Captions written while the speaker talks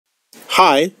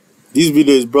Hi, this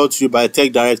video is brought to you by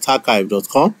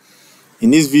techdirectarchive.com.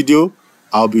 In this video,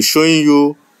 I'll be showing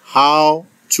you how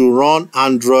to run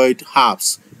Android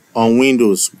apps on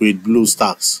Windows with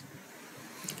BlueStacks.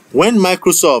 When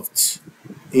Microsoft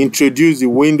introduced the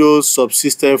Windows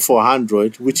Subsystem for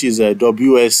Android, which is a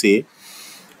WSA,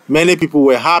 many people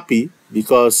were happy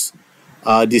because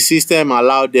the system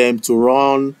allowed them to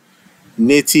run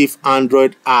native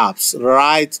Android apps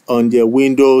right on their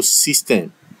Windows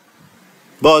system.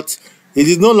 But it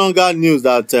is no longer news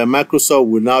that Microsoft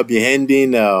will now be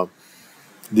ending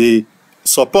the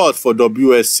support for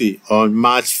WSC on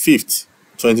March 5th,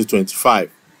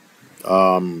 2025.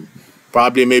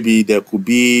 Probably maybe there could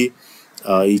be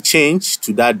a change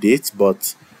to that date,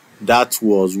 but that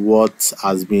was what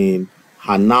has been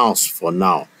announced for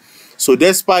now. So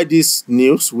despite this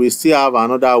news, we still have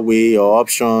another way or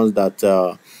options that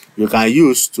you can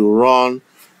use to run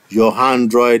your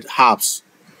Android apps,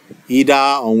 either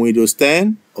on Windows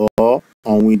 10 or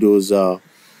on Windows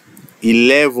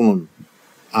 11.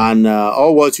 And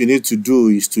all what you need to do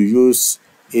is to use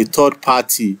a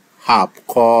third-party app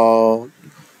called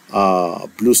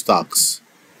BlueStacks.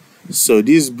 So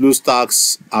this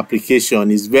BlueStacks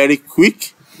application is very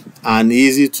quick and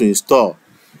easy to install,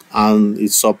 and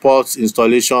it supports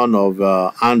installation of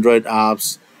Android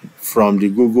apps from the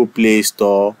Google Play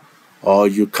Store, or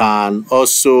you can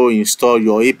also install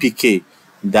your APK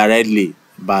directly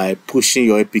by pushing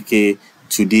your APK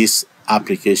to this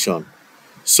application.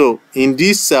 So in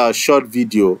this short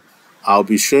video, I'll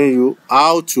be showing you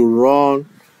how to run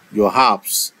your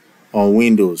apps on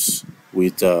Windows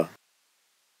with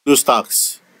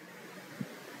BlueStacks.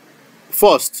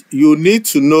 First, you need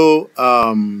to know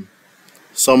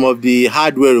some of the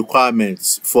hardware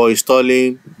requirements for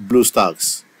installing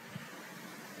BlueStacks.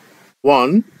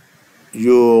 One,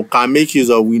 you can make use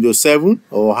of Windows 7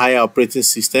 or higher operating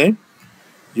system.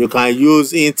 You can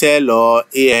use Intel or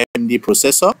AMD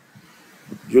processor.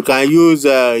 You can use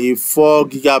a 4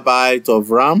 GB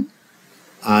of RAM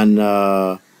and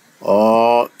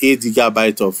or 8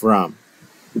 GB of RAM.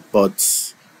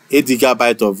 But 8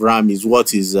 GB of RAM is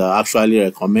what is actually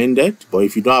recommended. But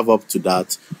if you don't have up to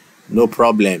that, no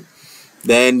problem.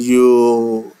 Then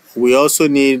we also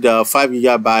need 5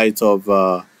 GB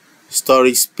of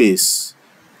storage space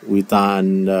with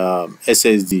an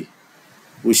SSD,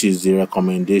 which is the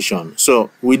recommendation. So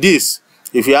with this,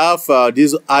 if you have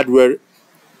these hardware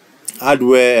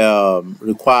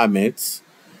requirements,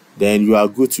 then you are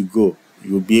good to go.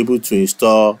 You'll be able to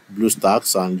install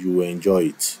BlueStacks and you will enjoy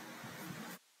it.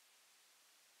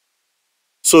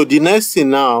 So the next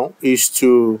thing now is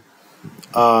to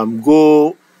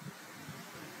go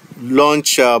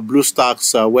launch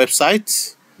BlueStacks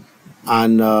website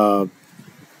and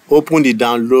open the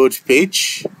download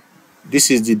page.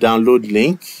 This is the download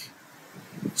link.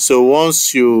 So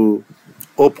once you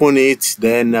open it,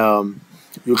 then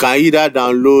you can either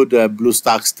download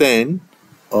BlueStacks 10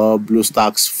 or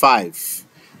BlueStacks 5.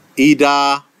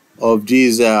 Either of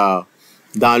these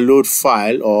download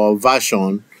file or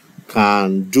version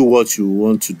can do what you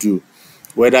want to do.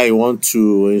 Whether you want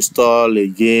to install a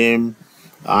game,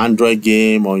 an Android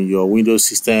game on your Windows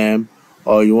system,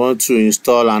 or you want to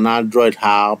install an Android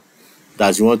app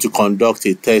that you want to conduct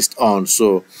a test on.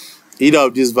 So either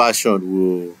of these versions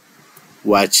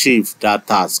will achieve that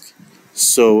task.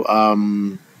 So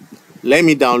let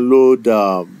me download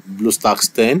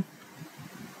BlueStacks 10.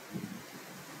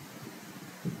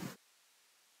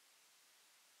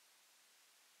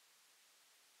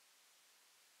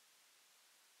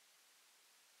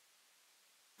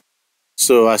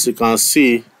 So as you can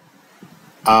see,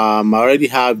 I already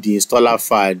have the installer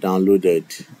file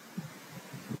downloaded.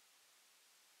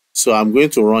 So I'm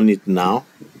going to run it now.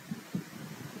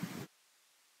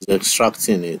 It's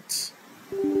extracting it.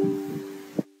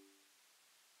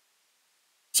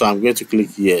 So I'm going to click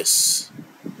yes.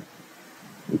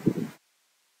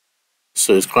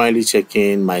 So it's currently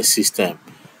checking my system.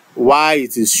 Why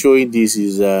it is showing this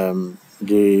is the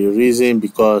reason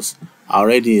because I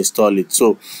already installed it.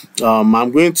 So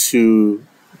I'm going to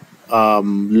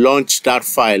launch that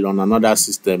file on another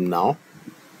system now.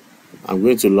 I'm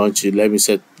going to launch it. Let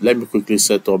me quickly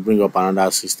bring up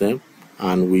another system,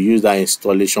 and we use that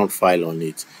installation file on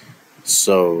it.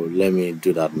 So let me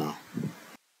do that now.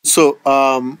 So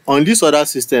on this other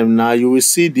system now, you will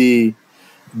see the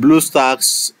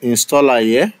BlueStacks installer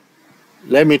here.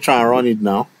 Let me try and run it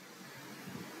now.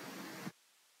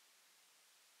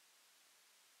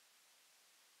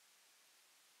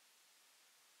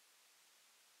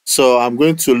 So I'm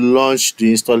going to launch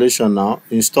the installation now.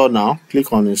 Install now.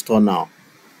 Click on install now.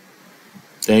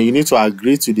 Then you need to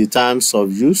agree to the terms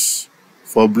of use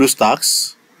for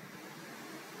BlueStacks.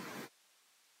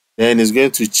 Then it's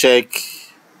going to check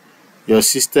your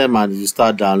system and you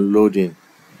start downloading.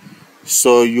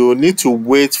 So you need to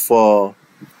wait for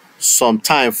some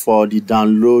time for the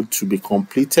download to be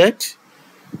completed.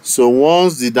 So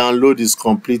once the download is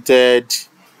completed,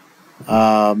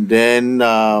 then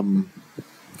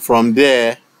from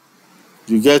there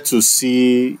you get to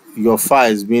see your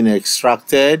files being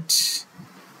extracted.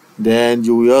 Then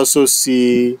you will also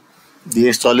see the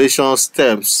installation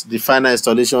steps, the final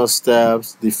installation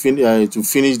steps, to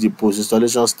finish the post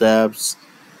installation steps.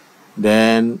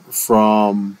 Then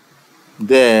from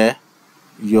there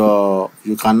you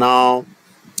can now,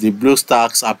 the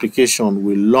BlueStacks application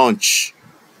will launch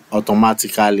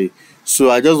automatically. So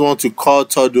I just want to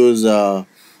cut all those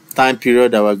time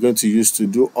period that we're going to use to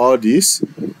do all this.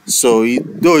 So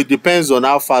though it depends on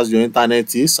how fast your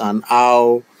internet is and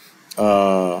how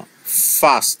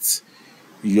fast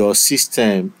your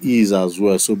system is as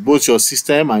well. So both your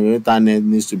system and your internet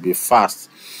needs to be fast,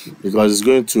 because it's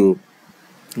going to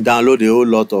download a whole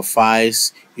lot of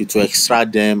files, it will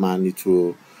extract them, and it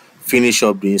will finish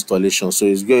up the installation.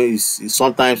 So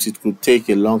sometimes it could take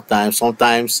a long time,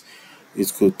 sometimes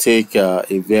it could take a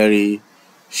very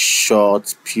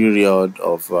short period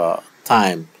of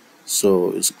time.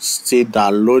 So it's still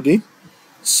downloading.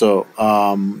 So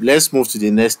let's move to the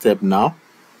next step now,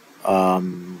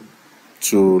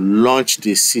 to launch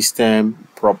the system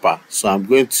proper. So I'm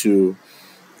going to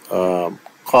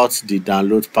cut the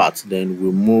download part, then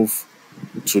we'll move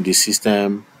to the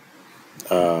system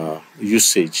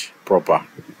usage proper.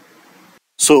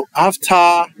 So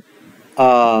after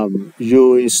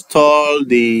you install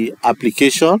the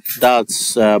application,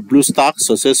 that's BlueStacks,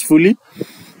 successfully,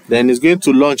 then it's going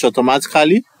to launch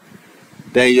automatically.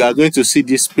 Then you are going to see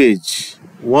this page.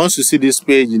 Once you see this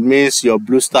page, it means your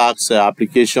BlueStacks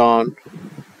application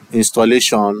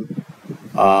installation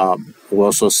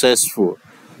was successful.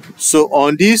 So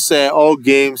on this all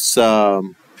games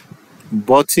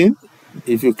button,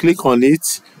 if you click on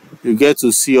it, you get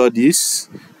to see all this.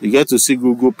 You get to see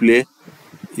Google Play.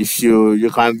 If you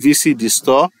can visit the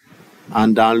store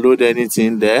and download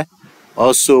anything there.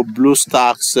 Also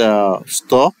BlueStacks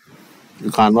store,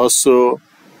 you can also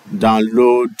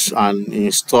download and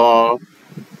install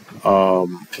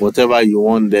whatever you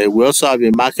want there. We also have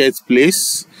a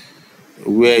marketplace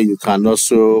where you can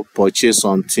also purchase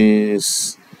some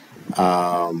things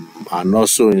and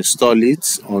also install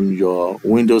it on your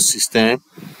Windows system.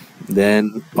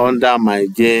 Then under my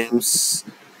games,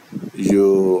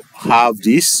 you have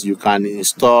this. You can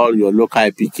install your local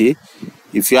APK.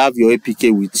 If you have your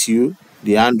APK with you,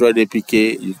 the Android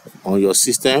APK on your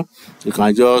system, you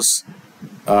can just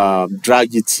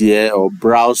drag it here or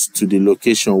browse to the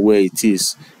location where it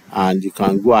is, and you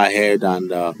can go ahead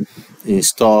and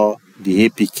install the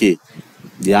APK,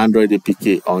 the Android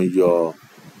APK on your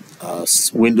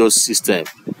Windows system.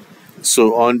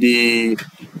 So on this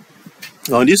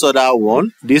other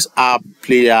one, this app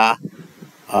player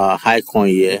icon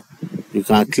here, you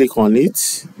can click on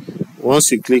it.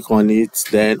 Once you click on it,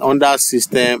 then under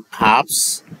system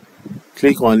apps,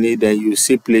 click on it, then you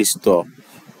see Play Store.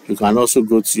 You can also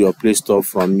go to your Play Store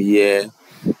from here.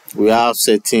 We have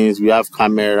settings, we have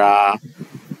camera,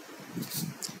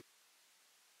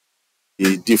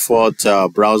 the default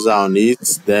browser on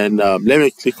it. Then let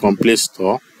me click on Play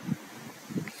Store.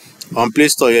 On Play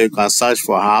Store here, you can search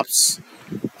for apps.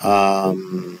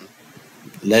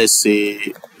 Let's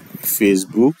say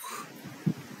Facebook.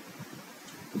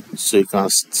 So you can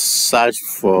search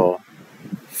for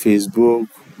Facebook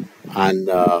and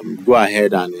go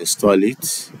ahead and install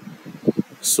it.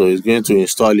 So it's going to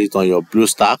install it on your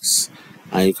BlueStacks,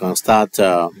 and you can start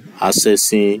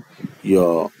accessing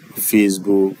your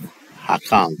Facebook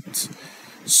account.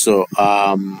 So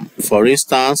for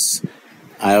instance,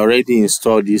 I already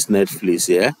installed this Netflix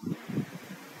here.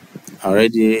 I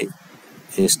already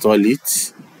installed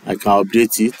it. I can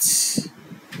update it.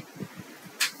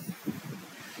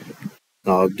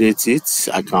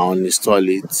 I can uninstall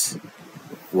it,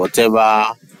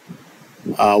 whatever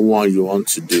one you want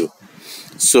to do.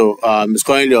 So it's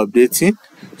currently updating.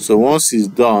 So once it's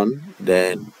done,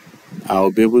 then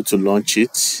I'll be able to launch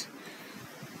it.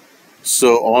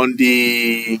 So on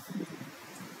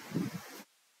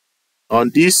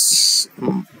this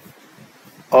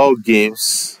all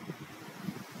games,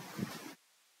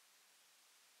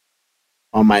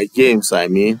 on my games, I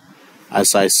mean,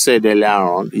 as I said earlier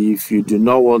on, if you do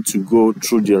not want to go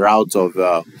through the route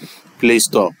of Play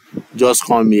Store, just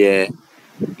come here,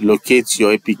 locate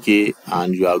your APK,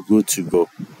 and you are good to go.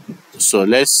 So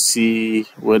let's see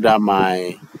whether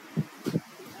my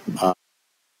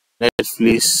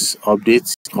Netflix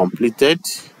update completed.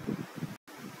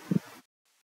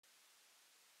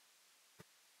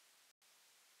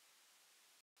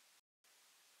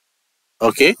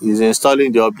 Okay, it's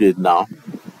installing the update now.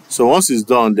 So once it's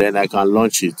done, then I can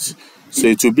launch it. So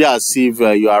it will be as if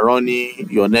you are running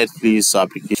your Netflix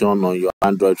application on your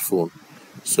Android phone.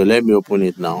 So let me open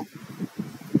it now.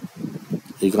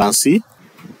 You can see.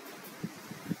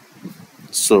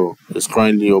 So it's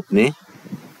currently opening.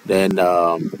 Then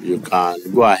you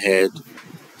can go ahead,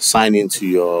 sign into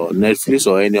your Netflix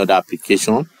or any other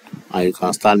application, and you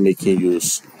can start making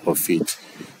use of it.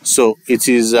 So it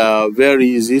is very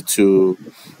easy to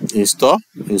install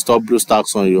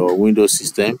BlueStacks on your Windows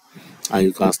system, and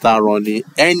you can start running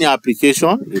any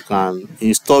application. You can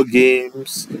install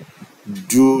games,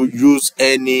 do use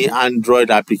any Android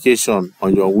application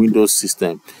on your Windows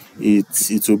system.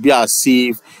 It will be as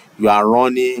if you are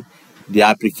running the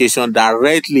application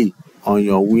directly on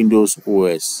your Windows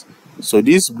OS. So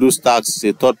this BlueStacks is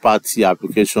a third-party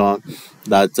application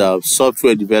that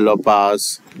software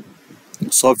developers,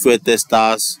 software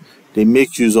testers, they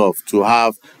make use of to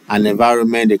have an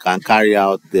environment they can carry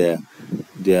out their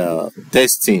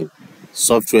testing,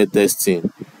 software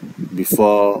testing,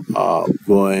 before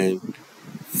going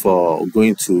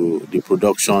to the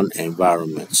production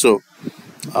environment. So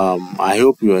I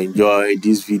hope you enjoy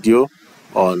this video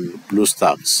on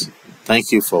BlueStacks.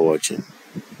 Thank you for watching.